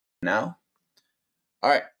Now.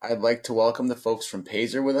 All right, I'd like to welcome the folks from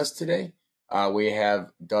Payzer with us today. We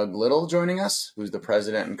have Doug Little joining us, who's the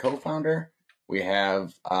president and co-founder. We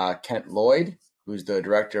have Kent Lloyd, who's the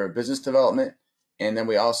director of business development. And then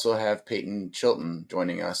we also have Peyton Chilton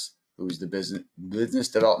joining us, who's the business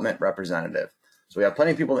development representative. So we have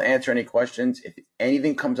plenty of people to answer any questions. If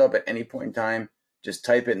anything comes up at any point in time, just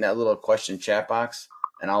type it in that little question chat box,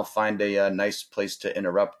 and I'll find a nice place to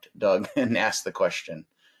interrupt Doug and ask the question.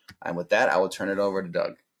 And with that, I will turn it over to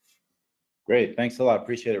Doug. Great, thanks a lot.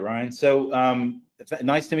 Appreciate it, Ryan. So it's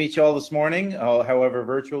nice to meet you all this morning, however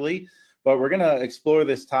virtually. But we're going to explore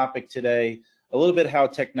this topic today, a little bit how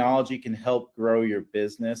technology can help grow your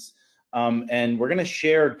business. And we're going to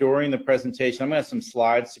share during the presentation. I'm going to have some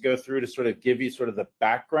slides to go through to sort of give you sort of the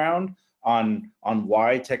background on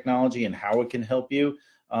why technology and how it can help you.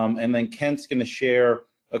 And then Kent's going to share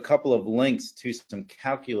a couple of links to some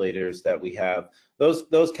calculators that we have.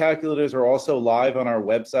 Those calculators are also live on our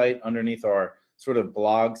website underneath our sort of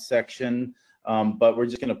blog section, but we're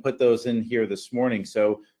just going to put those in here this morning.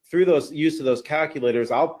 So through those use of those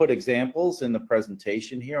calculators, I'll put examples in the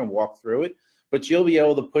presentation here and walk through it, but you'll be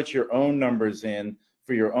able to put your own numbers in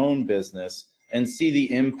for your own business and see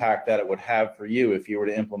the impact that it would have for you if you were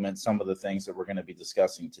to implement some of the things that we're going to be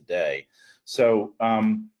discussing today. So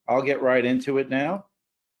I'll get right into it now.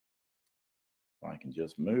 If I can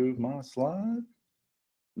just move my slide.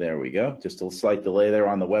 There we go. Just a slight delay there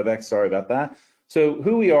on the WebEx. Sorry about that. So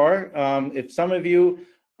who we are, if some of you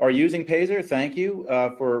are using Payzer, thank you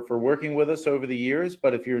for working with us over the years.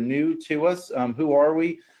 But if you're new to us, who are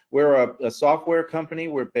we? We're a software company.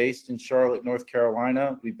 We're based in Charlotte, North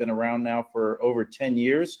Carolina. We've been around now for over 10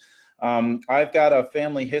 years. I've got a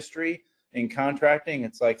family history in contracting.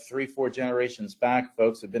 It's like 3-4 generations back.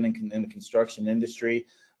 Folks have been in the construction industry.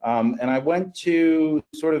 And I went to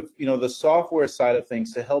sort of, the software side of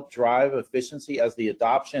things to help drive efficiency as the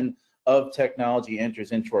adoption of technology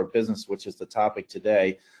enters into our business, which is the topic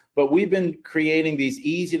today. But we've been creating these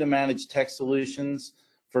easy to manage tech solutions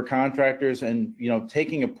for contractors and,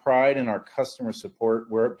 taking a pride in our customer support.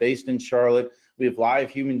 We're based in Charlotte. We have live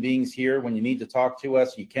human beings here. When you need to talk to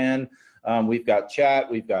us, you can. We've got chat,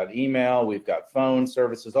 we've got email, we've got phone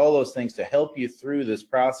services, all those things to help you through this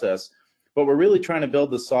process. But we're really trying to build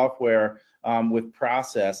the software with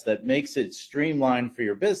process that makes it streamlined for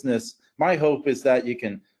your business. My hope is that you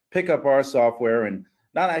can pick up our software and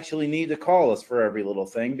not actually need to call us for every little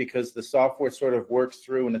thing, because the software sort of works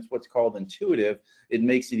through, and it's what's called intuitive. It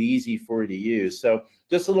makes it easy for you to use. So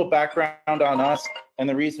just a little background on us, and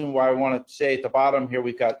the reason why I want to say at the bottom here,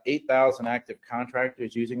 we've got 8,000 active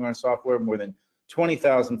contractors using our software, more than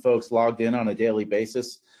 20,000 folks logged in on a daily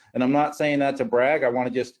basis. And I'm not saying that to brag. I want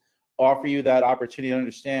to just offer you that opportunity to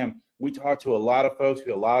understand. We talk to a lot of folks,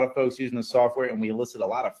 we have a lot of folks using the software, and we elicit a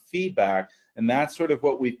lot of feedback, and that's sort of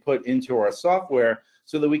what we put into our software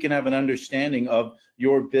so that we can have an understanding of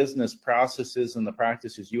your business processes and the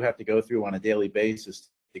practices you have to go through on a daily basis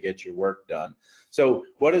to get your work done. So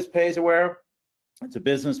what is Payzer? It's a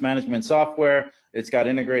business management software. It's got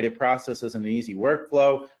integrated processes and an easy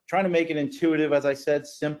workflow. Trying to make it intuitive, as I said,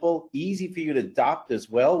 simple, easy for you to adopt as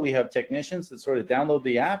well. We have technicians that sort of download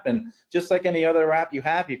the app, and just like any other app you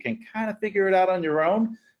have, you can kind of figure it out on your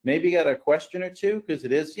own. Maybe get a question or two, because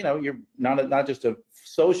it is, you're not just a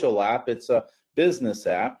social app, it's a business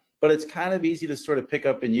app, but it's kind of easy to sort of pick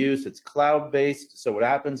up and use. It's cloud-based, so what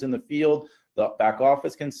happens in the field, the back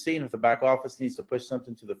office can see, and if the back office needs to push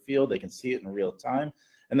something to the field, they can see it in real time.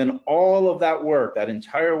 And then all of that work, that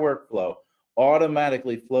entire workflow,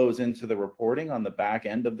 automatically flows into the reporting on the back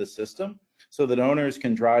end of the system, so that owners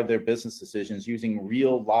can drive their business decisions using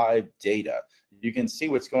real live data. You can see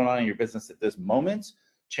what's going on in your business at this moment,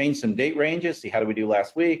 change some date ranges, see how did we do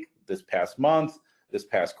last week, this past month, this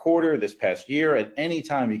past quarter, this past year. At any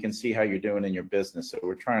time you can see how you're doing in your business. So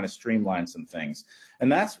we're trying to streamline some things. And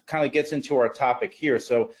that's kind of gets into our topic here.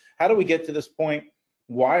 So how do we get to this point?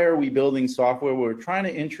 Why are we building software? We're trying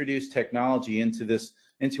to introduce technology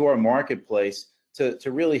into our marketplace to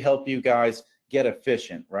really help you guys get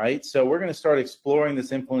efficient, right? So we're going to start exploring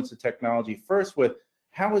this influence of technology first with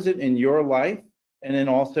how is it in your life, and then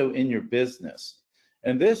also in your business.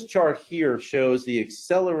 And this chart here shows the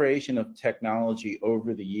acceleration of technology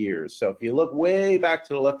over the years. So if you look way back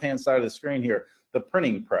to the left-hand side of the screen here, the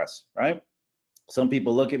printing press, right? Some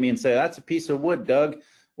people look at me and say, that's a piece of wood, Doug.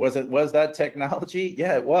 Was that technology?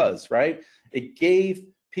 Yeah, it was, right? It gave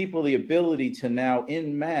people the ability to now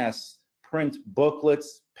en masse print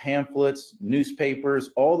booklets, pamphlets, newspapers,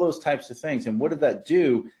 all those types of things. And what did that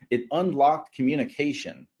do? It unlocked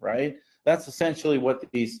communication, right? That's essentially what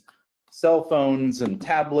these cell phones and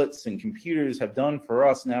tablets and computers have done for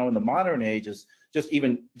us now in the modern age is just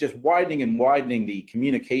widening and widening the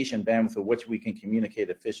communication bandwidth of which we can communicate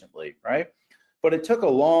efficiently, right? But it took a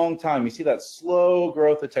long time. You see that slow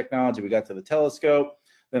growth of technology. We got to the telescope,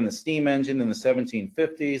 then the steam engine in the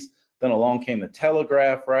 1750s, then along came the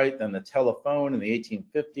telegraph, right? Then the telephone in the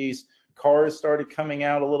 1850s. Cars started coming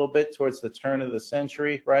out a little bit towards the turn of the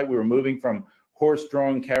century, right? We were moving from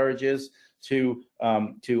horse-drawn carriages to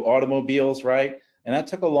automobiles, right? And that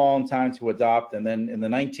took a long time to adopt. And then in the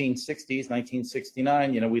 1960s,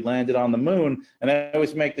 1969, we landed on the moon. And I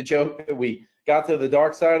always make the joke that we got to the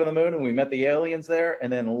dark side of the moon and we met the aliens there.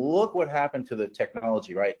 And then look what happened to the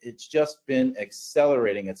technology, right? It's just been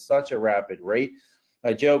accelerating at such a rapid rate.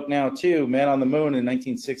 I joke now too, man on the moon in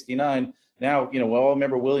 1969. Now, we all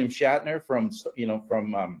remember William Shatner from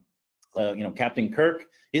Captain Kirk.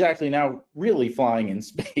 He's actually now really flying in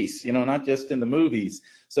space, not just in the movies.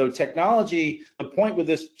 So technology, the point with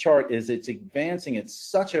this chart is it's advancing at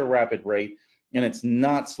such a rapid rate, and it's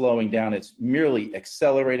not slowing down. It's merely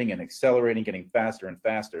accelerating and accelerating, getting faster and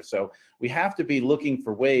faster. So we have to be looking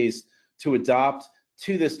for ways to adopt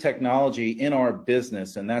to this technology in our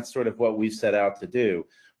business, and that's sort of what we've set out to do.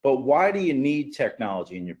 But why do you need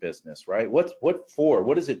technology in your business, right? What for?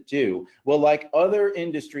 What does it do? Well, like other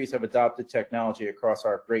industries have adopted technology across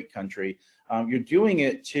our great country, you're doing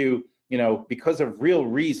it to, because of real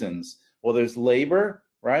reasons. Well, there's labor,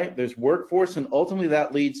 right? There's workforce, and ultimately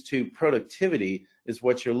that leads to productivity is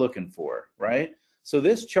what you're looking for, right? So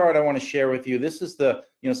this chart I want to share with you, this is the,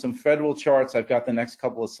 some federal charts. I've got the next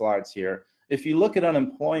couple of slides here. If you look at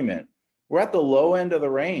unemployment, we're at the low end of the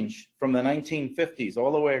range from the 1950s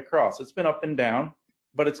all the way across. It's been up and down,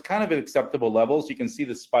 but it's kind of at acceptable levels. You can see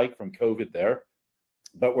the spike from COVID there,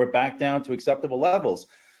 but we're back down to acceptable levels.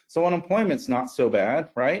 So unemployment's not so bad,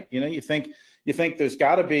 right? You think there's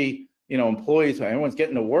got to be, employees, everyone's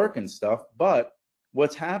getting to work and stuff, but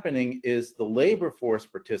what's happening is the labor force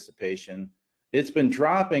participation, it's been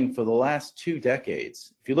dropping for the last 2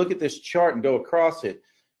 decades. If you look at this chart and go across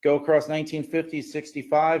 1950s,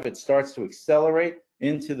 65, it starts to accelerate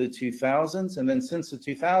into the 2000s. And then since the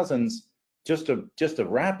 2000s, just a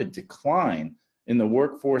rapid decline in the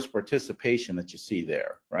workforce participation that you see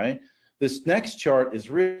there, right? This next chart is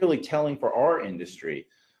really telling for our industry.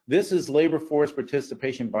 This is labor force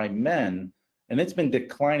participation by men, and it's been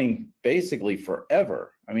declining basically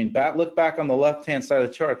forever. I mean, look back on the left-hand side of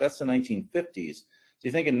the chart, that's the 1950s. So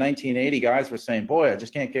you think in 1980, guys were saying, boy, I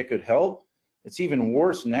just can't get good help. It's even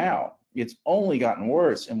worse now. It's only gotten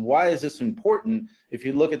worse. And why is this important? If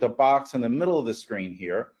you look at the box in the middle of the screen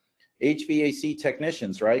here, HVAC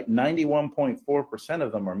technicians, right? 91.4%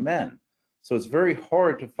 of them are men. So it's very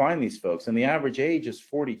hard to find these folks. And the average age is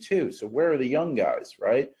 42. So where are the young guys,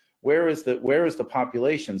 right? Where is the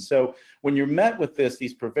population? So when you're met with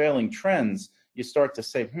these prevailing trends, you start to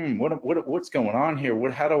say, what's going on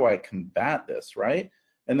here? How do I combat this, right?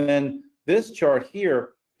 And then this chart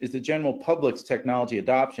here is the general public's technology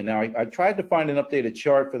adoption. Now, I tried to find an updated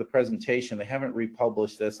chart for the presentation. They haven't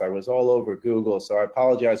republished this. I was all over Google, so I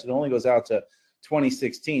apologize. It only goes out to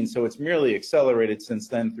 2016, so it's merely accelerated since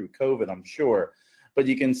then through COVID, I'm sure. But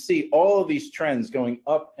you can see all of these trends going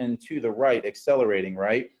up and to the right, accelerating,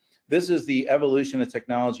 right? This is the evolution of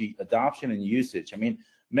technology adoption and usage. I mean,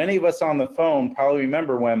 many of us on the phone probably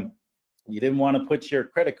remember when you didn't want to put your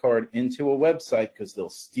credit card into a website because they'll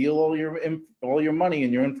steal all your money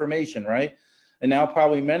and your information, right? And now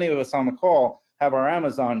probably many of us on the call have our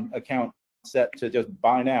Amazon account set to just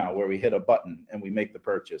buy now, where we hit a button and we make the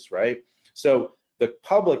purchase, right? So the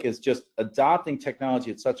public is just adopting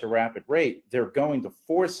technology at such a rapid rate, they're going to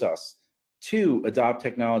force us to adopt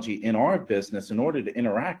technology in our business in order to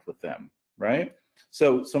interact with them, right?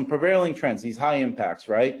 So some prevailing trends, these high impacts,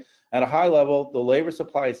 right? At a high level, the labor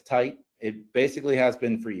supply is tight. It basically has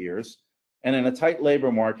been for years. And in a tight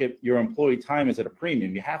labor market, your employee time is at a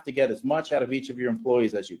premium. You have to get as much out of each of your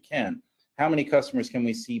employees as you can. How many customers can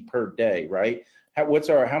we see per day, right?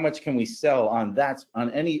 How much can we sell on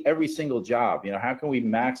every single job? How can we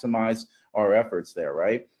maximize our efforts there,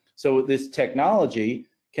 right? So this technology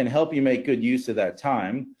can help you make good use of that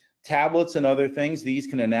time. Tablets and other things, these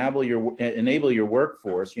can enable your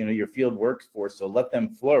workforce, your field workforce, so let them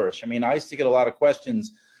flourish. I mean, I used to get a lot of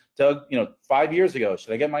questions, Doug, 5 years ago,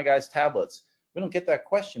 should I get my guys tablets? We don't get that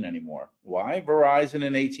question anymore. Why? Verizon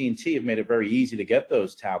and AT&T have made it very easy to get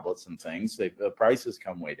those tablets and things. The prices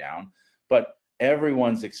come way down, but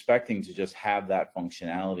everyone's expecting to just have that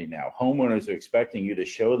functionality now. Homeowners are expecting you to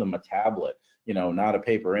show them a tablet, not a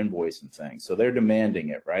paper invoice and things. So they're demanding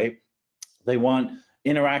it, right? They want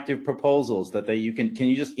interactive proposals that can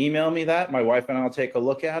you just email me that? My wife and I'll take a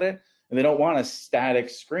look at it. and they don't want a static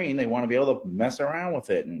screen. They want to be able to mess around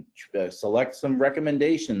with it and select some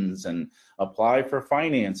recommendations and apply for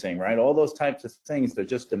financing, right? All those types of things. They're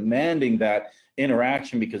just demanding that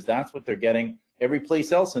interaction because that's what they're getting every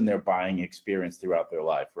place else in their buying experience throughout their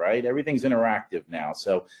life, right? Everything's interactive now,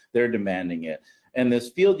 so they're demanding it. And this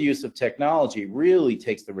field use of technology really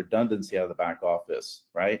takes the redundancy out of the back office,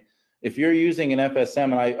 right? If you're using an FSM,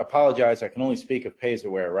 and I apologize, I can only speak of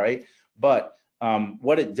Payzerware, right? But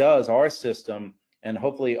what it does, our system, and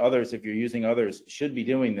hopefully others, if you're using others, should be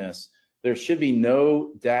doing this. There should be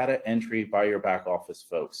no data entry by your back office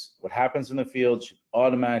folks. What happens in the field should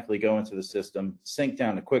automatically go into the system, sync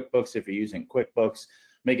down to QuickBooks if you're using QuickBooks,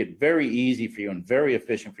 make it very easy for you and very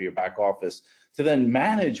efficient for your back office to then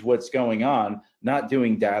manage what's going on, not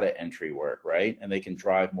doing data entry work, right? And they can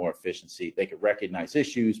drive more efficiency. They can recognize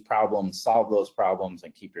issues, problems, solve those problems,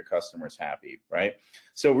 and keep your customers happy, right?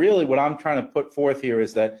 So really what I'm trying to put forth here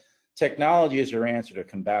is that technology is your answer to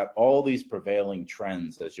combat all these prevailing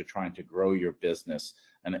trends as you're trying to grow your business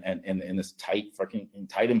and in this tight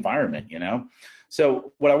environment, you know?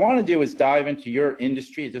 So what I want to do is dive into your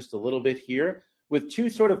industry just a little bit here with two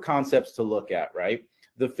sort of concepts to look at, right?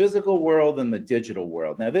 The physical world and the digital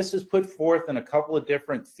world. Now, this is put forth in a couple of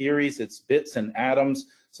different theories. It's bits and atoms.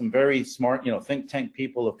 Some very smart, you know, think tank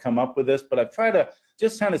people have come up with this, but I've tried to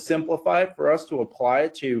just kind of simplify it for us to apply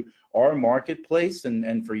it to our marketplace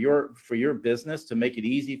and for your business, to make it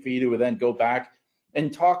easy for you to then go back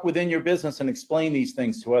and talk within your business and explain these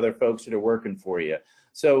things to other folks that are working for you.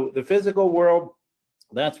 So the physical world,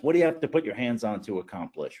 that's what do you have to put your hands on to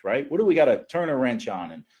accomplish, right? What do we got to turn a wrench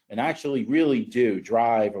on and actually really do,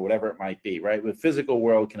 drive or whatever it might be, right? The physical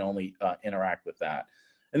world can only interact with that.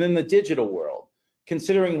 And then the digital world,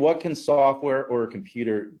 considering what can software or a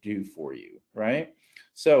computer do for you, right?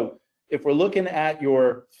 So if we're looking at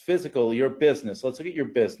your physical, your business, let's look at your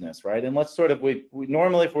business, right? And let's sort of, we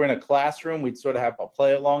normally, if we're in a classroom, we'd sort of have a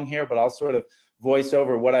play along here, but I'll sort of voice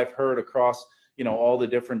over what I've heard across, you know, all the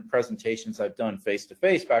different presentations I've done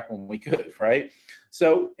face-to-face back when we could, right?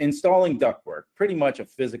 So installing ductwork, pretty much a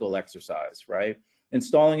physical exercise, right?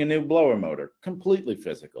 Installing a new blower motor, completely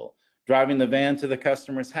physical. Driving the van to the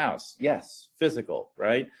customer's house, yes, physical,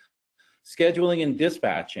 right? Scheduling and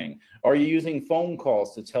dispatching. Are you using phone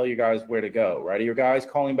calls to tell you guys where to go, right? Are your guys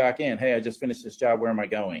calling back in, hey, I just finished this job, where am I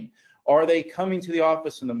going? Are they coming to the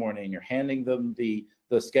office in the morning and you're handing them the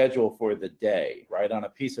schedule for the day, right, on a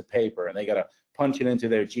piece of paper, and they got to punch it into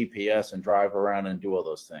their GPS and drive around and do all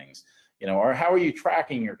those things, you know? Or how are you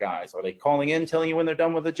tracking your guys? Are they calling in, telling you when they're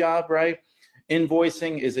done with the job, right?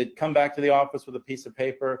 Invoicing, is it come back to the office with a piece of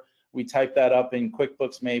paper? We type that up in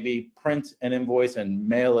QuickBooks, maybe print an invoice and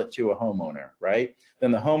mail it to a homeowner, right?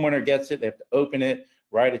 Then the homeowner gets it, they have to open it,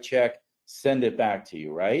 write a check, send it back to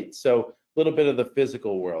you, right? So a little bit of the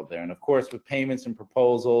physical world there. And of course, with payments and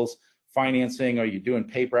proposals, financing, are you doing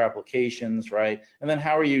paper applications, right? And then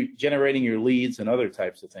how are you generating your leads and other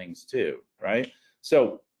types of things too, right?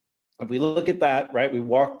 So if we look at that, right, we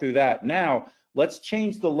walk through that. Now, let's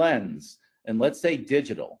change the lens and let's say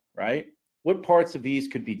digital, right? What parts of these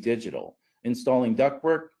could be digital? Installing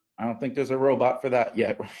ductwork? I don't think there's a robot for that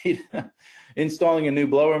yet, right? Installing a new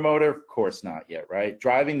blower motor? Of course not yet, right?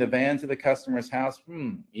 Driving the van to the customer's house?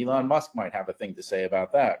 Elon Musk might have a thing to say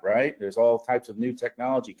about that, right? There's all types of new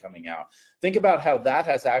technology coming out. Think about how that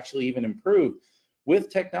has actually even improved with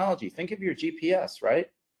technology. Think of your GPS, right?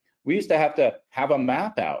 We used to have a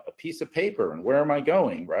map out, a piece of paper, and where am I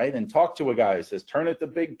going, right? And talk to a guy who says, turn at the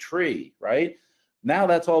big tree, right? Now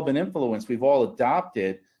that's all been influenced. We've all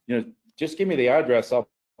adopted, you know, just give me the address, I'll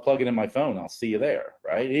plug it in my phone, I'll see you there,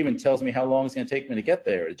 right? It even tells me how long it's going to take me to get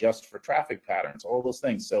there, adjust for traffic patterns, all those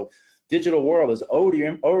things. So digital world has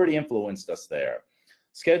already influenced us there.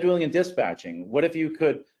 Scheduling and dispatching. What if you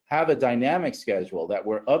could have a dynamic schedule that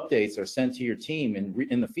where updates are sent to your team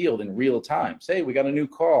in the field in real time? Say we got a new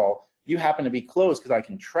call, you happen to be close because I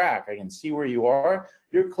can track, I can see where you are,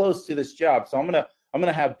 you're close to this job. So I'm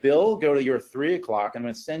gonna have Bill go to your 3 o'clock. I'm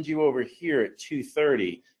gonna send you over here at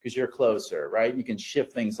 2:30 because you're closer, right? You can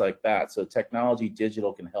shift things like that. So technology,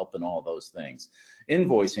 digital can help in all those things.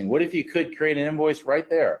 Invoicing, what if you could create an invoice right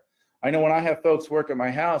there? I know when I have folks work at my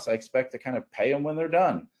house, I expect to kind of pay them when they're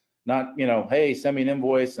done. Not, you know, hey, send me an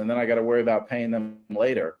invoice and then I gotta worry about paying them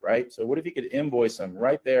later, right? So what if you could invoice them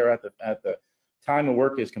right there at the time the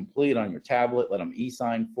work is complete on your tablet, let them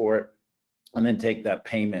e-sign for it, and then take that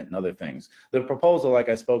payment and other things. The proposal, like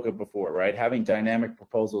I spoke of before, right? Having dynamic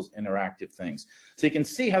proposals, interactive things. So you can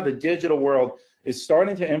see how the digital world is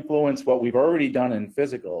starting to influence what we've already done in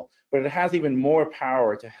physical, but it has even more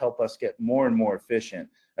power to help us get more and more efficient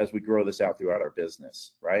as we grow this out throughout our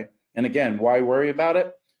business, right? And again, why worry about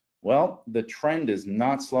it? Well, the trend is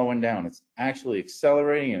not slowing down. It's actually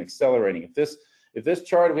accelerating and accelerating. If this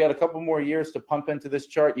chart, we had a couple more years to pump into this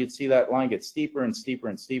chart, you'd see that line get steeper and steeper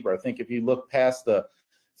and steeper. I think if you look past the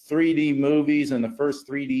 3D movies and the first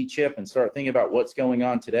 3D chip and start thinking about what's going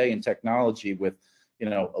on today in technology with, you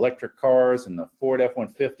know, electric cars, and the Ford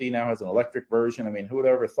F-150 now has an electric version. I mean, who would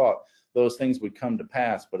ever thought those things would come to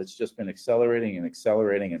pass? But it's just been accelerating and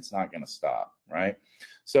accelerating. It's not going to stop, right?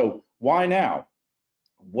 So why now?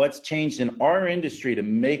 What's changed in our industry to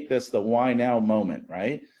make this the why now moment,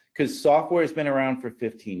 right? Because software has been around for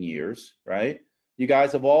 15 years, right? You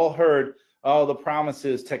guys have all heard, oh, the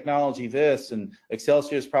promises, technology this, and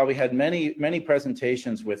Excelsior's probably had many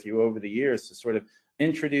presentations with you over the years to sort of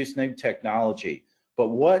introduce new technology. But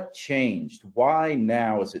what changed? Why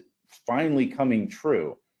now is it finally coming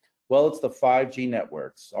true? Well, it's the 5G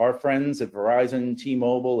networks. Our friends at Verizon,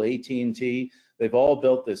 T-Mobile, AT&T, they've all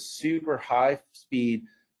built this super high speed,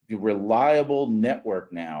 reliable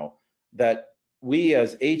network now that we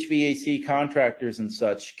as HVAC contractors and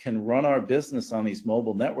such can run our business on these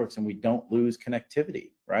mobile networks, and we don't lose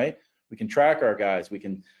connectivity, right? We can track our guys, we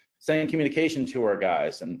can send communication to our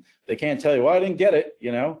guys, and they can't tell you, well, I didn't get it,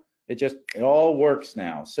 you know, it all works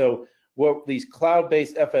now. So what these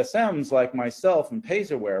cloud-based FSMs like myself and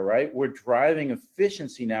Payzerware, right, we're driving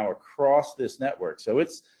efficiency now across this network. So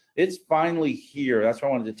it's finally here. That's what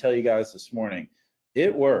I wanted to tell you guys this morning.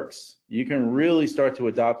 It works. You can really start to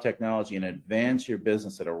adopt technology and advance your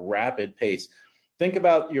business at a rapid pace. Think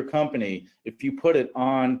about your company. If you put it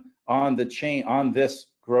on the chain, on this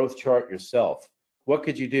growth chart yourself, what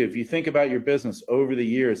could you do? If you think about your business over the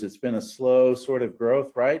years, it's been a slow sort of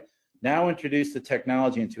growth, right? Now introduce the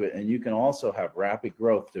technology into it, and you can also have rapid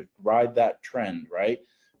growth to ride that trend, right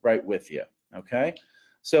with you, okay?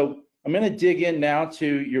 So I'm going to dig in now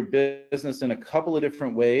to your business in a couple of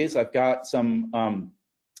different ways. I've got some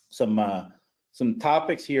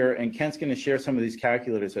topics here, and Kent's going to share some of these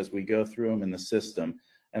calculators as we go through them in the system.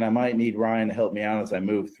 And I might need Ryan to help me out as I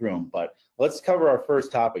move through them. But let's cover our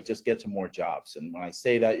first topic, just get to more jobs. And when I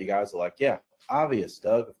say that, you guys are like, yeah, obvious,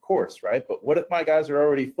 Doug, of course, right? But what if my guys are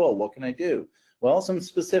already full? What can I do? Well, some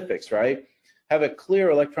specifics, right? Have a clear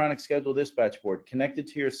electronic schedule dispatch board connected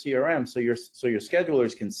to your CRM so your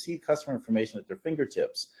schedulers can see customer information at their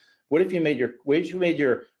fingertips. What if you made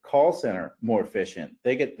your call center more efficient?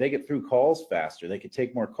 They get through calls faster. They could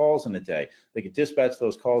take more calls in a day. They could dispatch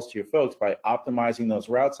those calls to your folks by optimizing those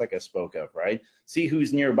routes like I spoke of, right? See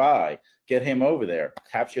who's nearby, get him over there,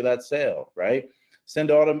 capture that sale, right? Send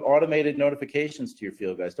automated notifications to your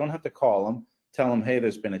field guys. Don't have to call them, tell them, hey,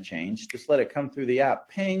 there's been a change. Just let it come through the app.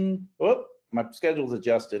 Ping, whoop, my schedule's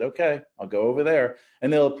adjusted. Okay, I'll go over there.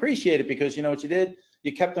 And they'll appreciate it because you know what you did?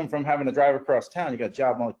 You kept them from having to drive across town. You got a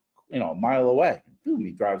job, you know, a mile away. Boom,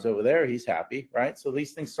 he drives over there, he's happy, right? So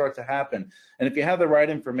these things start to happen. And if you have the right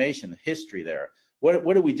information, the history there, what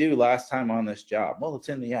did we do last time on this job? Well, it's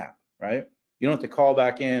in the app, right? You don't have to call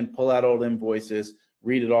back in, pull out old invoices,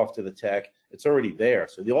 read it off to the tech. It's already there.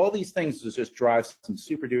 So all these things just drive some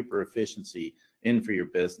super duper efficiency in for your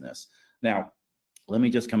business. Now, let me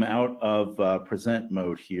just come out of present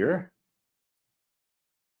mode here.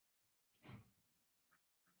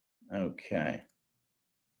 Okay.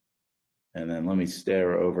 And then let me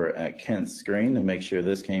stare over at Kent's screen to make sure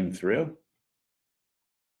this came through.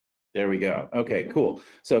 There we go. Okay, cool.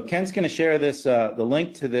 So Kent's going to share this, the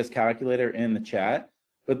link to this calculator in the chat.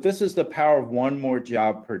 But this is the power of one more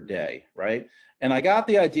job per day, right? And I got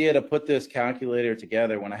the idea to put this calculator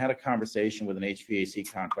together when I had a conversation with an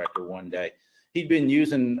HVAC contractor one day. He'd been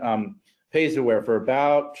using Payzerware for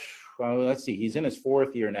about, let's see, he's in his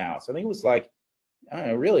 4th year now. So I think it was like, I don't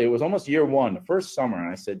know, really, it was almost year 1, the first summer. And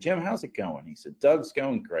I said, Jim, how's it going? He said, Doug's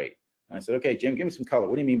going great. And I said, okay, Jim, give me some color.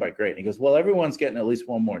 What do you mean by great? And he goes, well, everyone's getting at least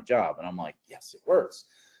one more job. And I'm like, yes, it works.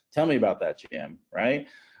 Tell me about that, Jim, right?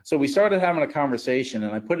 So we started having a conversation,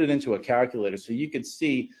 and I put it into a calculator so you could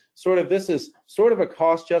see sort of, this is sort of a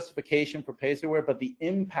cost justification for Payzerware, but the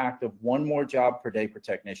impact of one more job per day per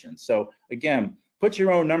technician. So again, put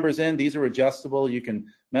your own numbers in. These are adjustable. You can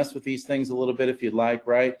mess with these things a little bit if you'd like,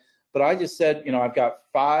 right? But I just said, you know, I've got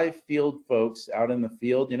 5 field folks out in the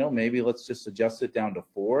field, you know, maybe let's just adjust it down to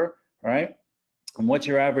 4, right? And what's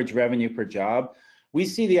your average revenue per job? We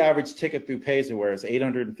see the average ticket through Payzerware is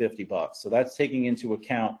 $850. So that's taking into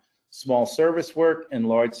account small service work and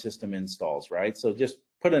large system installs, right? So just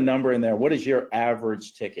put a number in there. What is your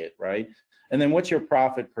average ticket, right? And then what's your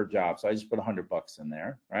profit per job? So I just put $100 in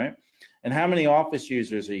there, right? And how many office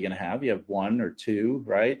users are you going to have? You have 1 or 2,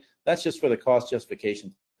 right? That's just for the cost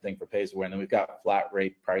justification thing for Payzerware. And then we've got flat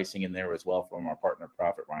rate pricing in there as well from our partner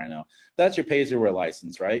Profit Rhino. That's your Payzerware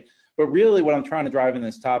license, right? But really what I'm trying to drive in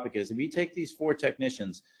this topic is if you take these 4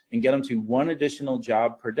 technicians and get them to 1 additional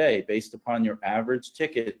job per day based upon your average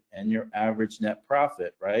ticket and your average net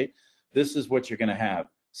profit, right? This is what you're going to have.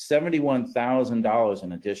 $71,000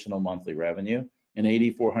 in additional monthly revenue and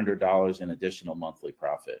 $8,400 in additional monthly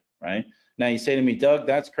profit, right? Now you say to me, Doug,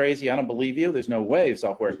 that's crazy. I don't believe you. There's no way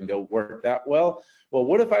software can go work that well. Well,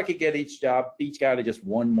 what if I could get each guy to just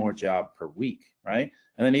 1 more job per week, right?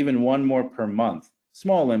 And then even 1 more per month.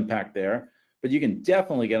 Small impact there, but you can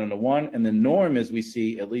definitely get them to 1. And the norm is we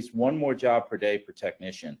see at least 1 more job per day per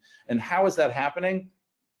technician. And how is that happening?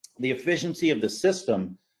 The efficiency of the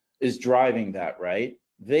system is driving that, right?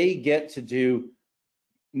 They get to do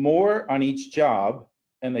more on each job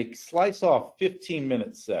and they slice off 15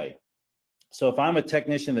 minutes, say. So if I'm a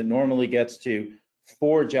technician that normally gets to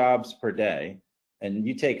 4 jobs per day and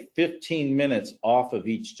you take 15 minutes off of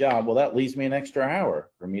each job, well, that leaves me an extra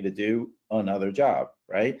hour for me to do another job,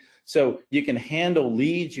 right? So you can handle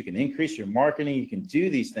leads, you can increase your marketing, you can do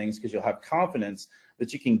these things because you'll have confidence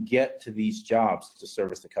that you can get to these jobs to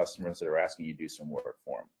service the customers that are asking you to do some work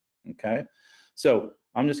for them, okay? So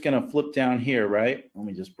I'm just gonna flip down here, right? Let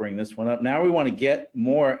me just bring this one up. Now we wanna get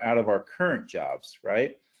more out of our current jobs,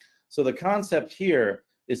 right? So the concept here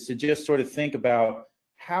is to just sort of think about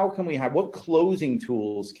how can we have, what closing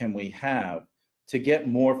tools can we have to get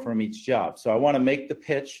more from each job? So I wanna make the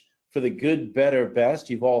pitch for the good, better, best.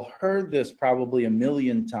 You've all heard this probably a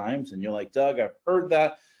million times and you're like, Doug, I've heard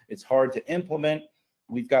that. It's hard to implement.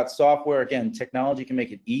 We've got software, again, technology can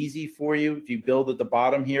make it easy for you. If you build at the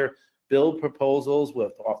bottom here, build proposals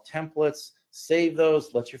with off templates, save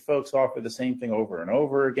those, let your folks offer the same thing over and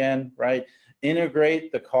over again, right?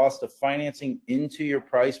 Integrate the cost of financing into your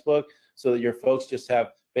price book so that your folks just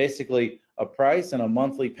have basically a price and a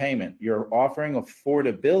monthly payment. You're offering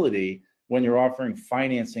affordability when you're offering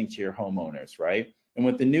financing to your homeowners, right? And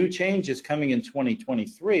with the new changes coming in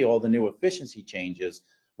 2023, all the new efficiency changes,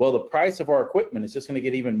 well, the price of our equipment is just going to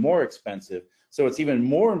get even more expensive. So it's even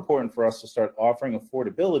more important for us to start offering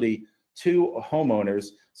affordability to homeowners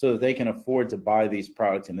so that they can afford to buy these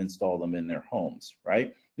products and install them in their homes,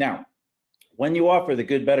 right? Now, when you offer the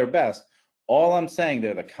good, better, best, all I'm saying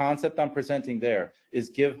there, the concept I'm presenting there is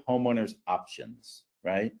give homeowners options,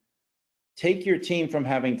 right? Take your team from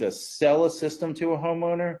having to sell a system to a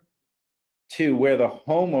homeowner to where the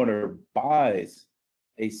homeowner buys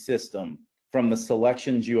a system from the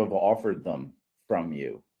selections you have offered them from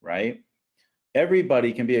you, right?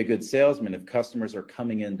 Everybody can be a good salesman if customers are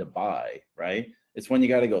coming in to buy, right? It's when you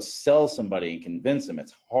got to go sell somebody and convince them.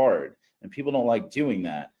 It's hard, and people don't like doing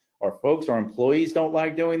that. Our folks, our employees don't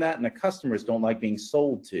like doing that, and the customers don't like being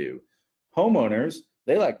sold to. Homeowners,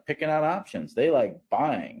 they like picking out options. They like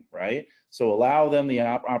buying, right? So allow them the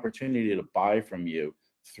opportunity to buy from you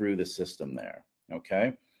through the system there,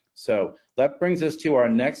 okay? So that brings us to our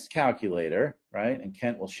next calculator, right? And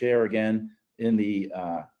Kent will share again in the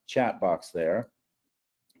chat box there.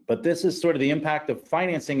 But this is sort of the impact of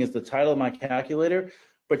financing is the title of my calculator,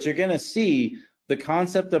 but you're gonna see the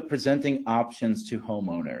concept of presenting options to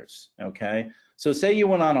homeowners, okay? So say you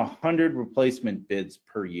went on 100 replacement bids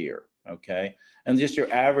per year, okay? And just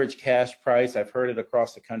your average cash price, I've heard it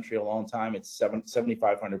across the country a long time, it's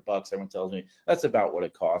 $7,500. Everyone tells me that's about what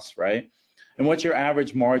it costs, right? And what's your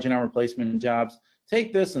average margin on replacement jobs?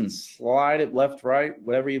 Take this and slide it left, right,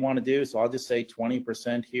 whatever you want to do. So I'll just say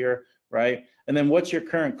 20% here, right? And then what's your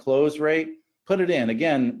current close rate? Put it in.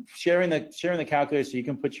 Again, sharing the calculator so you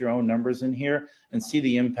can put your own numbers in here and see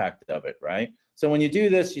the impact of it, right? So when you do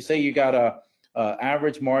this, you say you got a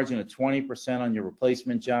average margin of 20% on your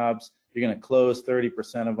replacement jobs. You're going to close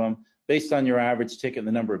 30% of them. Based on your average ticket and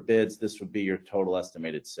the number of bids, this would be your total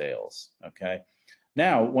estimated sales, okay?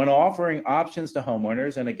 Now, when offering options to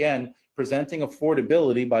homeowners, and again, presenting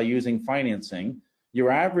affordability by using financing,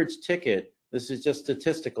 your average ticket, this is just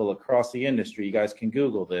statistical across the industry. You guys can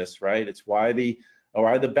Google this, right? It's why the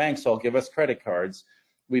banks all give us credit cards.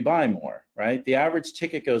 We buy more, right? The average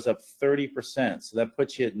ticket goes up 30%. So that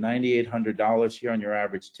puts you at $9,800 here on your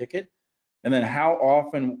average ticket. And then how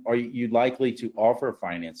often are you likely to offer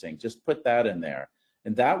financing? Just put that in there.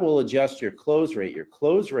 And that will adjust your close rate. Your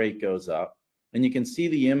close rate goes up, and you can see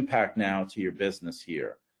the impact now to your business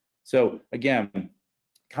here. So again,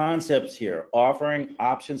 concepts here, offering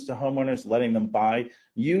options to homeowners, letting them buy,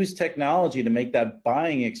 use technology to make that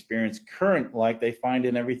buying experience current like they find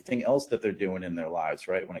in everything else that they're doing in their lives,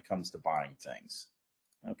 right, when it comes to buying things,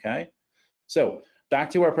 okay? So back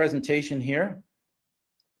to our presentation here.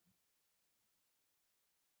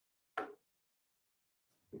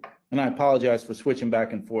 And I apologize for switching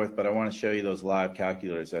back and forth, but I want to show you those live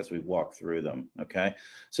calculators as we walk through them, okay?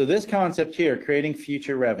 So this concept here, creating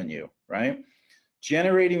future revenue, right?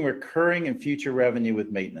 Generating recurring and future revenue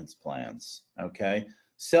with maintenance plans, okay?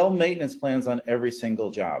 Sell maintenance plans on every single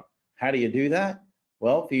job. How do you do that?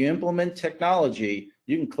 Well, if you implement technology,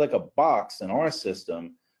 you can click a box in our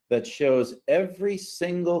system that shows every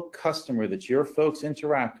single customer that your folks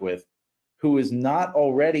interact with who is not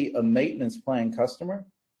already a maintenance plan customer.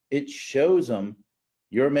 It shows them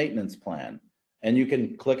your maintenance plan. And you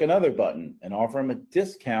can click another button and offer them a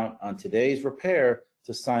discount on today's repair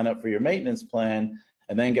to sign up for your maintenance plan,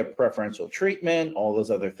 and then get preferential treatment, all those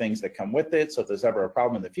other things that come with it. So if there's ever a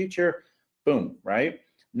problem in the future, boom, right?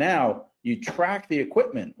 Now you track the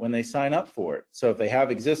equipment when they sign up for it. So if they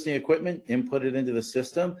have existing equipment, input it into the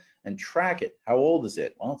system and track it. How old is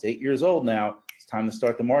it? Well, it's 8 years old now. It's time to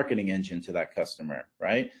start the marketing engine to that customer,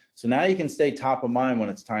 right? So now you can stay top of mind when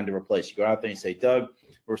it's time to replace. You go out there and you say, Doug,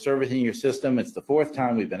 we're servicing your system. It's the 4th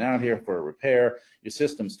time we've been out here for a repair. Your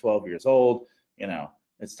system's 12 years old. You know,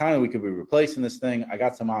 it's time that we could be replacing this thing. I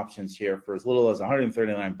got some options here for as little as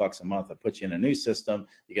 $139 a month. I put you in a new system.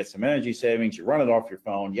 You get some energy savings. You run it off your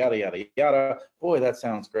phone, yada, yada, yada. Boy, that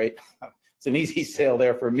sounds great. It's an easy sale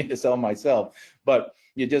there for me to sell myself, but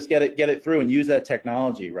you just get it through and use that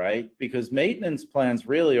technology, right? Because maintenance plans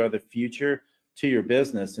really are the future to your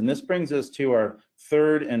business. And this brings us to our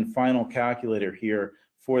third and final calculator here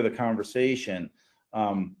for the conversation.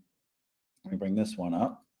 Let me bring this one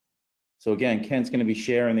up. So again, Kent's going to be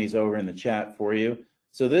sharing these over in the chat for you.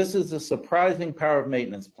 So this is the surprising power of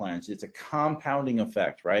maintenance plans. It's a compounding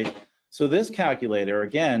effect, right? So this calculator,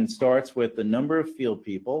 again, starts with the number of field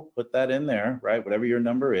people, put that in there, right? Whatever your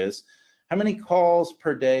number is. How many calls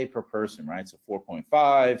per day per person, right? So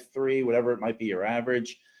 4.5, 3, whatever it might be your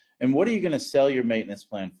average. And what are you going to sell your maintenance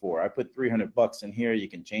plan for? I put $300 in here. You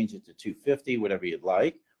can change it to $250, whatever you'd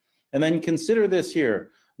like. And then consider this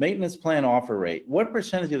here, maintenance plan offer rate. What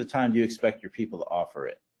percentage of the time do you expect your people to offer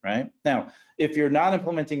it, right? Now, if you're not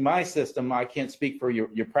implementing my system, I can't speak for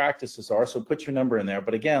your practices are, so put your number in there.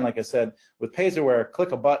 But again, like I said, with Payzer,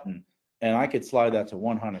 click a button and I could slide that to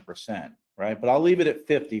 100%, right? But I'll leave it at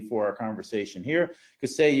 50 for our conversation here,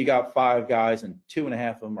 because say you got 5 guys and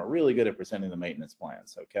 2.5 of them are really good at presenting the maintenance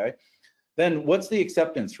plans, okay? Then what's the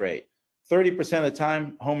acceptance rate? 30% of the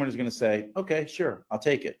time, homeowner's going to say, okay, sure, I'll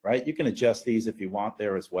take it, right? You can adjust these if you want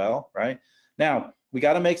there as well, right? Now, we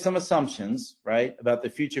got to make some assumptions, right, about the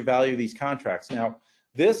future value of these contracts. Now,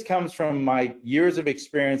 this comes from my years of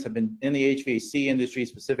experience. I've been in the HVAC industry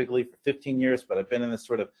specifically for 15 years, but I've been in this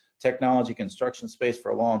sort of technology construction space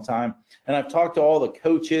for a long time. And I've talked to all the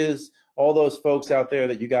coaches, all those folks out there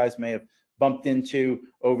that you guys may have bumped into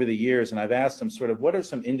over the years, and I've asked them sort of what are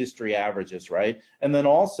some industry averages, right? And then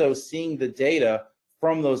also seeing the data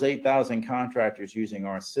from those 8,000 contractors using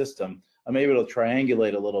our system, I'm able to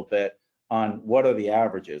triangulate a little bit on what are the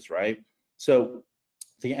averages, right? So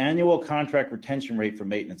the annual contract retention rate for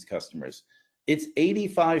maintenance customers, it's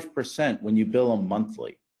 85% when you bill them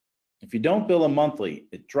monthly. If you don't bill them monthly,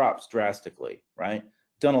 it drops drastically, right?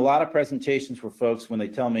 Done a lot of presentations for folks when they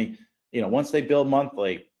tell me, you know, once they bill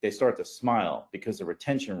monthly, they start to smile because the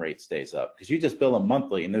retention rate stays up, because you just bill them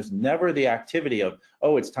monthly and there's never the activity of,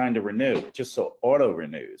 oh, it's time to renew. It just so auto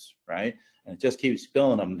renews, right? And it just keeps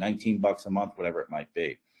billing them $19 a month, whatever it might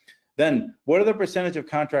be. Then what are the percentage of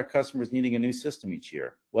contract customers needing a new system each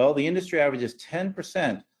year? Well, the industry average is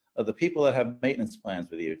 10% of the people that have maintenance plans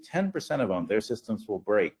with you, 10% of them, their systems will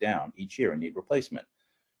break down each year and need replacement.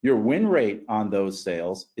 Your win rate on those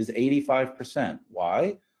sales is 85%.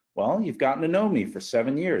 Why? Well, you've gotten to know me for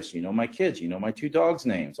 7 years. You know my kids, you know my 2 dogs'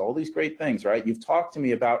 names, all these great things, right? You've talked to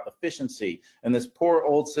me about efficiency and this poor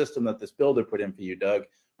old system that this builder put in for you, Doug.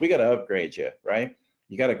 We got to upgrade you, right?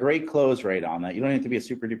 You got a great close rate on that. You don't have to be a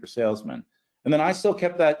super duper salesman. And then I still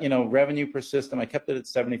kept that, you know, revenue per system. I kept it at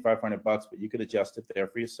 $7,500, but you could adjust it there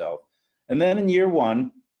for yourself. And then in year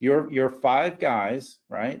 1, your 5 guys,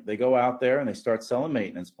 right? They go out there and they start selling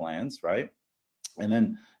maintenance plans, right? And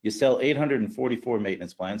then you sell 844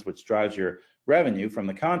 maintenance plans, which drives your revenue from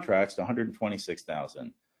the contracts to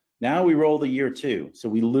 126,000. Now we roll to year 2. So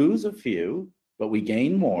we lose a few, but we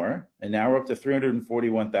gain more. And now we're up to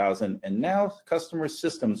 341,000. And now customer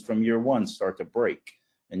systems from year 1 start to break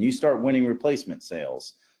and you start winning replacement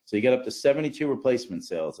sales. So you get up to 72 replacement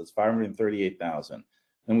sales. That's 538,000.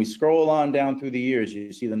 And we scroll on down through the years,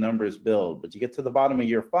 you see the numbers build, but you get to the bottom of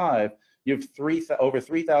year 5, you have over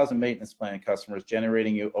 3,000 maintenance plan customers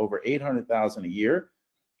generating you over 800,000 a year,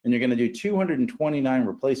 and you're going to do 229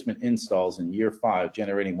 replacement installs in year 5,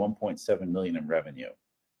 generating 1.7 million in revenue.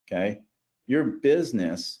 Okay, your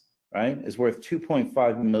business right, is worth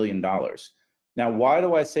 $2.5 million. Now, why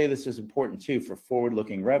do I say this is important too for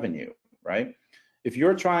forward-looking revenue, right? If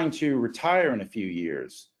you're trying to retire in a few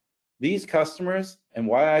years, these customers, and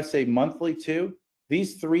why I say monthly too,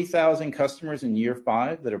 these 3,000 customers in year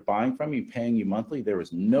 5 that are buying from you, paying you monthly, there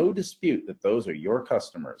is no dispute that those are your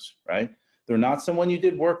customers, right? They're not someone you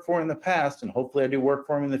did work for in the past, and hopefully I do work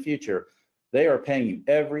for them in the future. They are paying you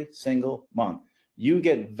every single month. You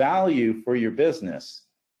get value for your business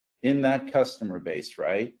in that customer base,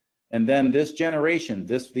 right? And then this generation,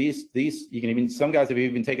 these, you can even, some guys have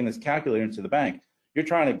even taken this calculator into the bank. You're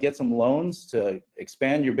trying to get some loans to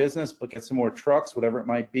expand your business, but get some more trucks, whatever it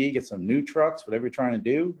might be, get some new trucks, whatever you're trying to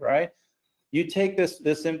do, right? You take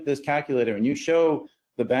this calculator and you show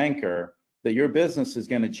the banker that your business is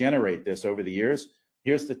going to generate this over the years.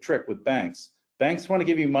 Here's the trick with banks. Banks want to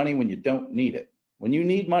give you money when you don't need it. When you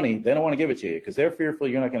need money, they don't want to give it to you because they're fearful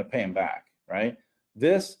you're not going to pay them back, right?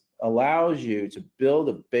 This allows you to build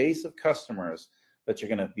a base of customers that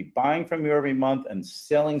you're going to be buying from you every month and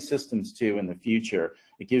selling systems to in the future.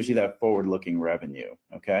 It gives you that forward-looking revenue,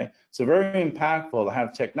 okay? So very impactful to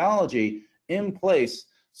have technology in place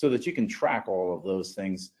so that you can track all of those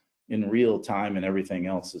things in real time and everything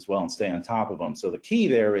else as well and stay on top of them. So the key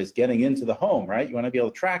there is getting into the home, right? You want to be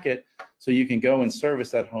able to track it so you can go and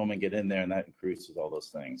service that home and get in there, and that increases all those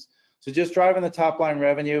things. So just driving the top line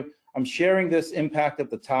revenue. I'm sharing this impact at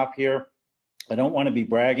the top here. I don't want to be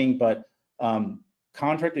bragging, but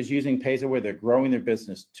contractors using Payzer where they're growing their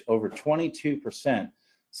business to over 22%.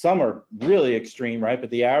 Some are really extreme, right? But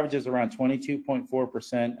the average is around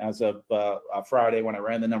 22.4% as of Friday when I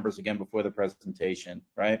ran the numbers again before the presentation,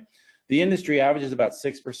 right? The industry average is about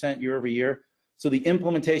 6% year over year. So the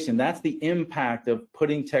implementation, that's the impact of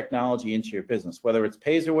putting technology into your business, whether it's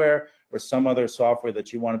Payzerware or some other software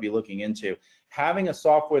that you want to be looking into. Having a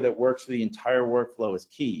software that works for the entire workflow is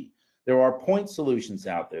key. There are point solutions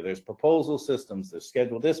out there. There's proposal systems, there's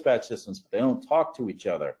scheduled dispatch systems, but they don't talk to each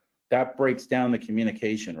other. That breaks down the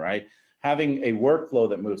communication, right? Having a workflow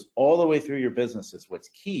that moves all the way through your business is what's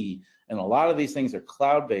key. And a lot of these things are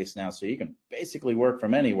cloud-based now, so you can basically work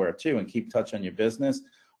from anywhere too and keep touch on your business.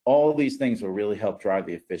 All these things will really help drive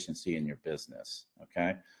the efficiency in your business,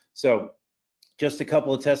 okay? So just a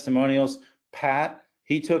couple of testimonials. Pat,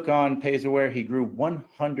 he took on Payzerware, he grew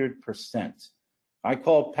 100%. I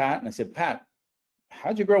called Pat and I said, Pat,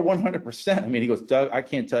 how'd you grow 100%? I mean, he goes, Doug, I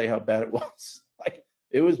can't tell you how bad it was. Like,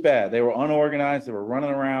 it was bad. They were unorganized. They were running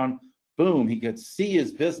around. Boom, he could see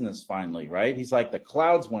his business finally, right? He's like, the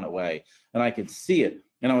clouds went away and I could see it.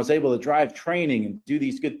 And I was able to drive training and do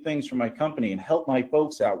these good things for my company and help my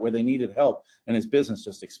folks out where they needed help. And his business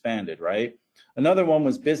just expanded, right? Another one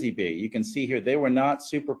was Busy Bee. You can see here, they were not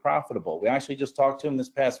super profitable. We actually just talked to them this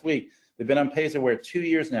past week. They've been on Payzerware 2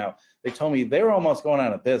 years now. They told me they were almost going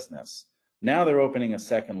out of business. Now they're opening a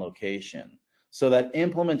second location. So that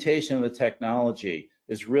implementation of the technology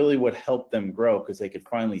is really what helped them grow because they could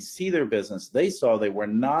finally see their business. They saw they were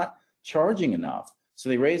not charging enough. So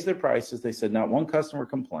they raised their prices. They said not one customer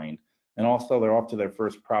complained. And also they're off to their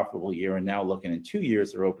first profitable year. And now looking in 2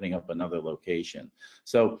 years, they're opening up another location.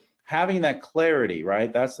 So having that clarity,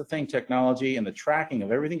 right? That's the thing, technology and the tracking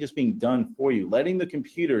of everything just being done for you, letting the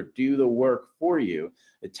computer do the work for you.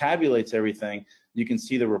 It tabulates everything. You can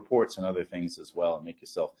see the reports and other things as well and make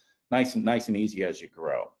yourself nice and easy as you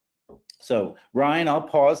grow. So Ryan, I'll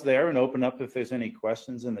pause there and open up if there's any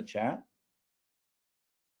questions in the chat.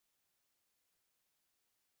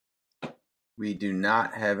 We do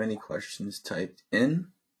not have any questions typed in.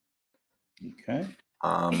 Okay.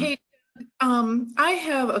 Hey, I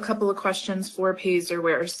have a couple of questions for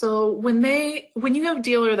Payzerware. So when you have a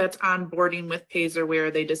dealer that's onboarding with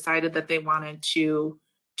Payzerware, they decided that they wanted to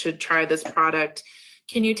try this product.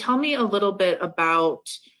 Can you tell me a little bit about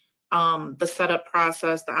the setup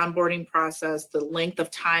process, the onboarding process, the length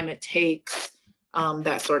of time it takes,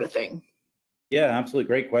 that sort of thing? Yeah, absolutely.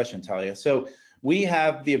 Great question, Talia. So we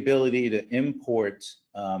have the ability to import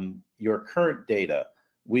your current data.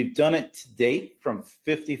 We've done it to date from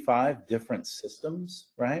 55 different systems,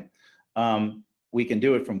 right? We can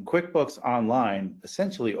do it from QuickBooks Online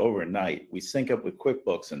essentially overnight. We sync up with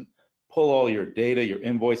QuickBooks and pull all your data, your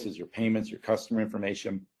invoices, your payments, your customer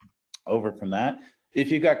information over from that.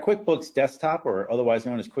 If you've got QuickBooks Desktop, or otherwise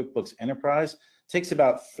known as QuickBooks Enterprise, it takes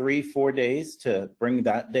about 3-4 days to bring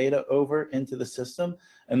that data over into the system.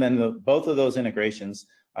 And then both of those integrations,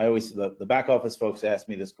 the back office folks ask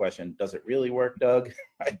me this question, does it really work, Doug?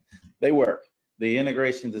 They work. The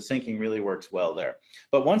integration to syncing really works well there.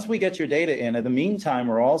 But once we get your data in the meantime,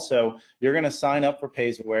 you're going to sign up for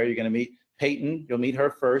Payzerware. You're going to meet Peyton. You'll meet her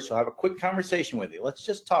first. She'll have a quick conversation with you. Let's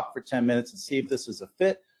just talk for 10 minutes and see if this is a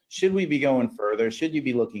fit. Should we be going further? Should you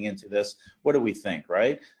be looking into this? What do we think,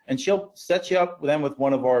 right? And she'll set you up then with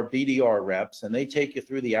one of our BDR reps, and they take you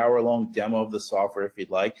through the hour-long demo of the software if you'd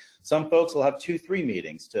like. Some folks will have 2-3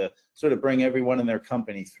 meetings to sort of bring everyone in their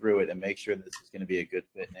company through it and make sure this is going to be a good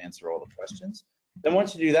fit and answer all the questions. Then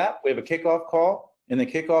once you do that, we have a kickoff call. In the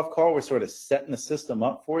kickoff call, we're sort of setting the system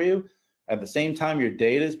up for you. At the same time, your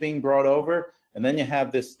data is being brought over, and then you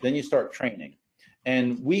have this, then you start training.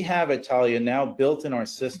 And we have at Talia now built in our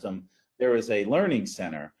system, there is a learning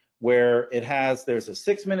center where there's a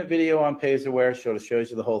 6-minute video on Payzerware,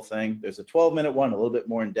 shows you the whole thing. There's a 12-minute one, a little bit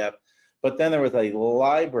more in depth. But then there was a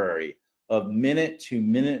library of minute to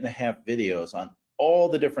minute-and-a-half videos on all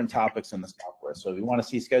the different topics in the software. So if you want to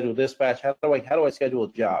see scheduled dispatch, how do I schedule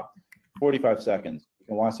a job? 45 seconds. You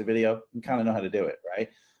can watch the video. You kind of know how to do it,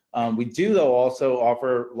 right? We do, though, also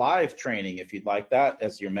offer live training if you'd like that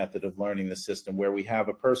as your method of learning the system, where we have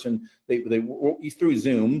a person, they walk you through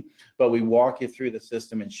Zoom, but we walk you through the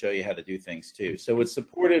system and show you how to do things too. So it's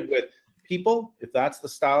supported with people, if that's the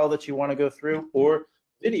style that you want to go through, or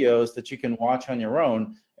videos that you can watch on your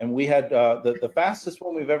own. And we had the fastest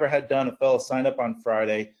one we've ever had done, a fellow signed up on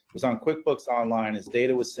Friday, was on QuickBooks Online. His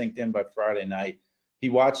data was synced in by Friday night. He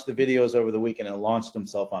watched the videos over the weekend and launched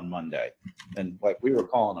himself on Monday. And like, we were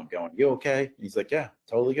calling him going, "You okay?" And he's like, "Yeah,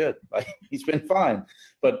 totally good." Like, he's been fine.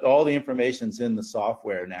 But all the information's in the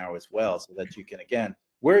software now as well, so that you can, again,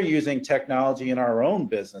 we're using technology in our own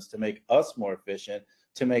business to make us more efficient,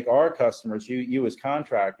 to make our customers, you as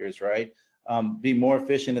contractors, right, be more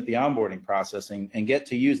efficient at the onboarding processing and get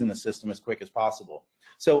to using the system as quick as possible.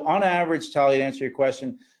 So on average, Talia, to answer your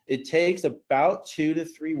question, it takes about 2 to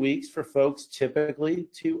 3 weeks for folks typically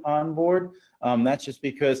to onboard. That's just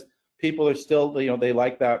because people are still, they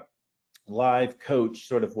like that live coach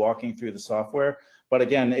sort of walking through the software. But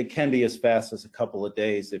again, it can be as fast as a couple of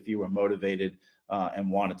days if you were motivated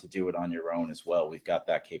and wanted to do it on your own as well. We've got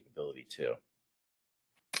that capability too.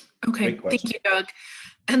 Okay, thank you, Doug.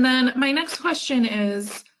 And then my next question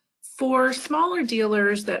is, for smaller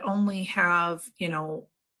dealers that only have,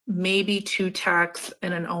 maybe 2 techs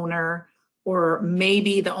and an owner, or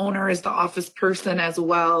maybe the owner is the office person as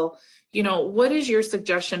well, what is your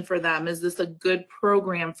suggestion for them? Is this a good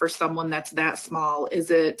program for someone that's that small?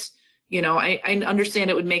 Is it, I understand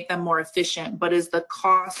it would make them more efficient, but is the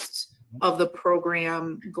cost of the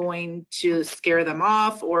program going to scare them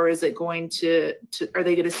off, or is it going to are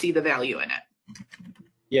they going to see the value in it?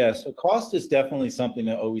 Yeah, so cost is definitely something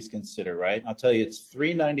to always consider, right? I'll tell you, it's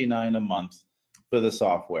 $3.99 a month for the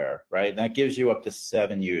software, right? And that gives you up to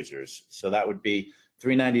 7 users. So that would be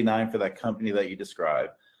 $3.99 for that company that you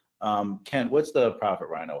described. Kent, what's the profit,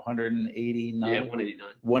 Rhino? 189? Yeah, 189.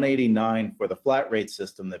 189 for the flat rate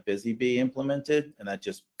system that Busy Bee implemented, and that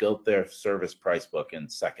just built their service price book in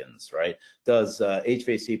seconds, right? Does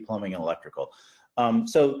HVAC, plumbing, and electrical.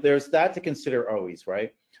 So there's that to consider always,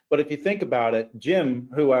 right? But if you think about it, Jim,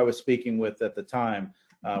 who I was speaking with at the time,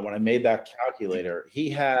 when I made that calculator, he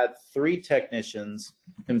had 3 technicians,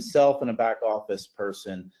 himself and a back office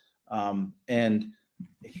person. And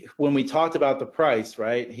when we talked about the price,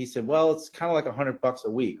 right, he said, "Well, it's kind of like $100 a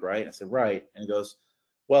week, right?" I said, "Right." And he goes,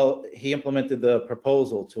 "Well, he implemented the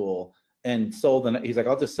proposal tool and sold he's like,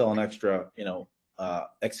 "I'll just sell an extra,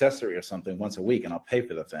 accessory or something once a week and I'll pay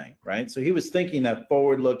for the thing," right? So he was thinking that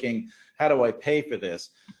forward looking, how do I pay for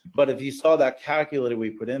this? But if you saw that calculator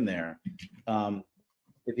we put in there,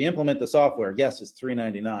 if you implement the software, yes, it's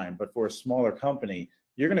 $3.99, but for a smaller company,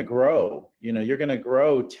 you're going to grow, you're going to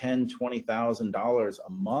grow $10,000, $20,000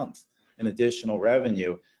 a month in additional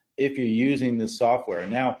revenue if you're using this software.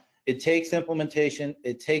 Now, it takes implementation.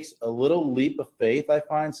 It takes a little leap of faith, I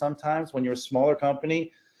find sometimes when you're a smaller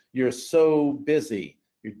company. You're so busy.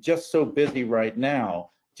 You're just so busy right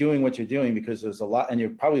now doing what you're doing because there's a lot, and you're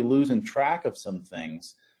probably losing track of some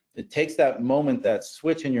things. It takes that moment, that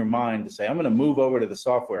switch in your mind to say, "I'm going to move over to the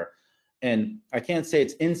software." And I can't say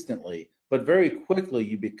it's instantly, but very quickly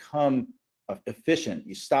you become efficient.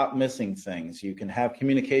 You stop missing things. You can have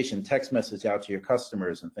communication, text message out to your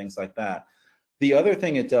customers and things like that. The other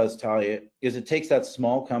thing it does, Talia, is it takes that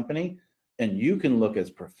small company and you can look as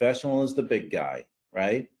professional as the big guy,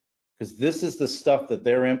 right? Because this is the stuff that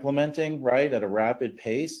they're implementing, right, at a rapid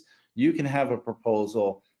pace. You can have a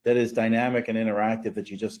proposal that is dynamic and interactive that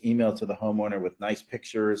you just email to the homeowner with nice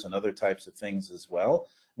pictures and other types of things as well,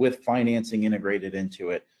 with financing integrated into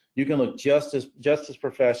it. You can look just as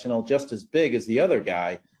professional, just as big as the other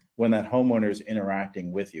guy when that homeowner is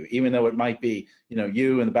interacting with you, even though it might be,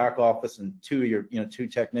 you in the back office and 2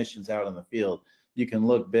 technicians out in the field. You can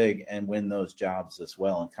look big and win those jobs as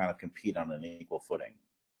well and kind of compete on an equal footing.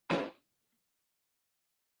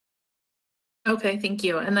 Okay, thank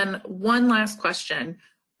you. And then one last question.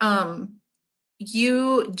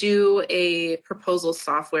 You do a proposal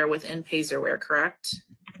software within Payzerware, correct?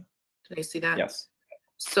 Did I see that? Yes.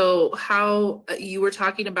 So how you were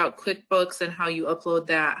talking about QuickBooks and how you upload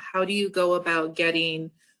that. How do you go about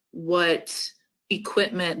getting what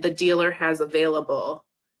equipment the dealer has available,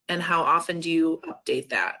 and how often do you update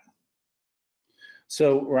that?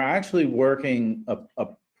 So we're actually working a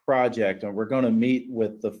project, and we're going to meet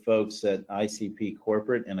with the folks at ICP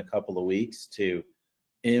Corporate in a couple of weeks to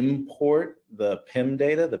import the PIM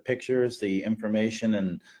data, the pictures, the information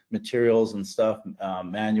and materials and stuff,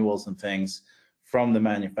 manuals and things from the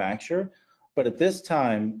manufacturer. But at this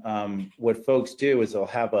time, what folks do is they'll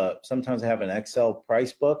have sometimes have an Excel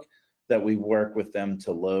price book that we work with them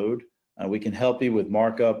to load. We can help you with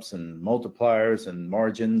markups and multipliers and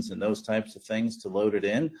margins and those types of things to load it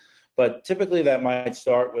in. But typically that might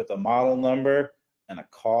start with a model number and a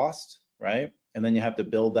cost, right? And then you have to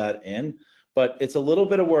build that in. But it's a little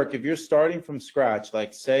bit of work if you're starting from scratch.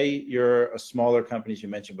 Like say you're a smaller company, as you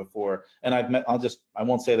mentioned before, and I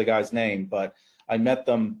won't say the guy's name, but I met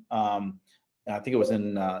them. I think it was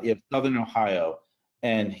in Southern Ohio,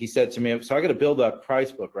 and he said to me, "So I got to build a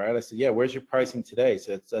price book, right?" I said, "Yeah, where's your pricing today?" He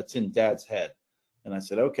said, "That's in Dad's head," and I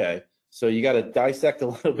said, "Okay." So you got to dissect a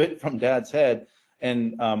little bit from Dad's head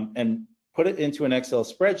and put it into an Excel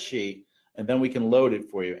spreadsheet, and then we can load it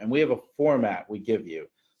for you. And we have a format we give you.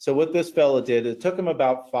 So what this fella did, it took him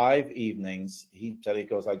about 5 evenings. He said, he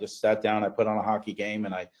goes, I just sat down, I put on a hockey game,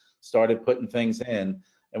 and I started putting things in.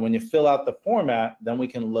 And when you fill out the format, then we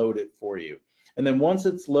can load it for you. And then once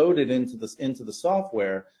it's loaded into the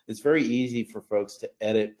software, it's very easy for folks to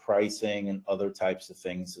edit pricing and other types of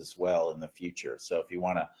things as well in the future. So if you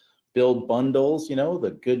want to build bundles, you know,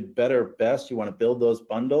 the good, better, best, you want to build those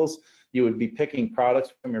bundles, you would be picking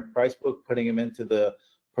products from your price book, putting them into the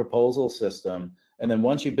proposal system. And then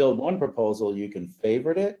once you build one proposal, you can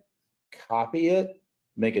favorite it, copy it,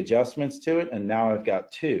 make adjustments to it, and now I've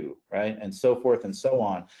got 2, right? And so forth and so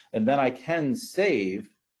on. And then I can save,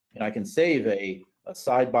 a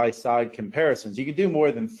side-by-side comparisons. You can do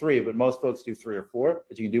more than 3, but most folks do 3 or 4,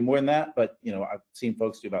 but you can do more than that. But you know, I've seen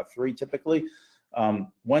folks do about 3 typically.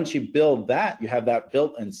 Once you build that, you have that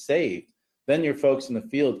built and saved, then your folks in the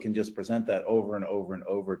field can just present that over and over and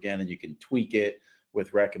over again, and you can tweak it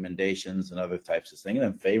with recommendations and other types of things, and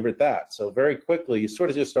then favorite that. So very quickly, you sort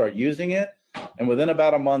of just start using it, and within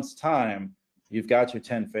about a month's time, you've got your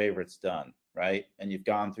 10 favorites done, right? And you've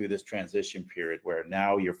gone through this transition period where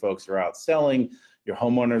now your folks are out selling, your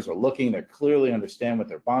homeowners are looking, they clearly understand what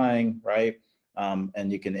they're buying, right?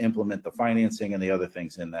 And you can implement the financing and the other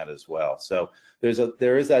things in that as well. So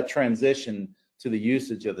there is that transition to the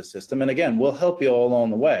usage of the system. And again, we'll help you all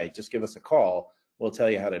along the way. Just give us a call. We'll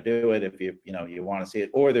tell you how to do it if you want to see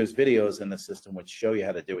it, or there's videos in the system which show you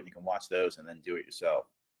how to do it. You can watch those and then do it yourself.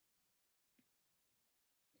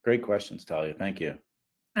 Great questions, Talia. Thank you.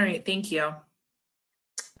 All right, thank you.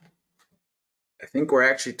 I think we're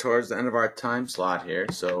actually towards the end of our time slot here.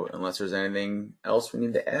 So unless there's anything else we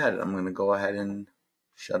need to add, I'm going to go ahead and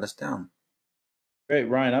shut us down. Great,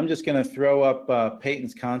 Ryan. I'm just going to throw up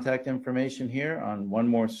Peyton's contact information here on one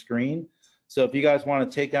more screen. So if you guys want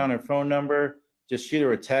to take down her phone number, just shoot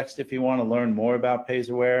her a text if you want to learn more about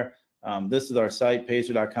Payzerware. This is our site,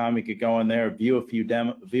 payzer.com. You could go in there, view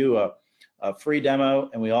a free demo,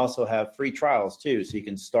 and we also have free trials too, so you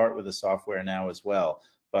can start with the software now as well.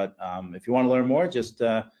 But if you want to learn more, just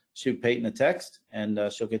shoot Peyton a text, and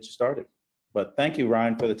she'll get you started. But thank you,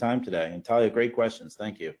 Ryan, for the time today. And Talia, great questions.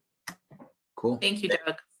 Thank you. Cool. Thank you,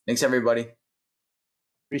 Doug. Thanks, everybody.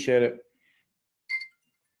 Appreciate it.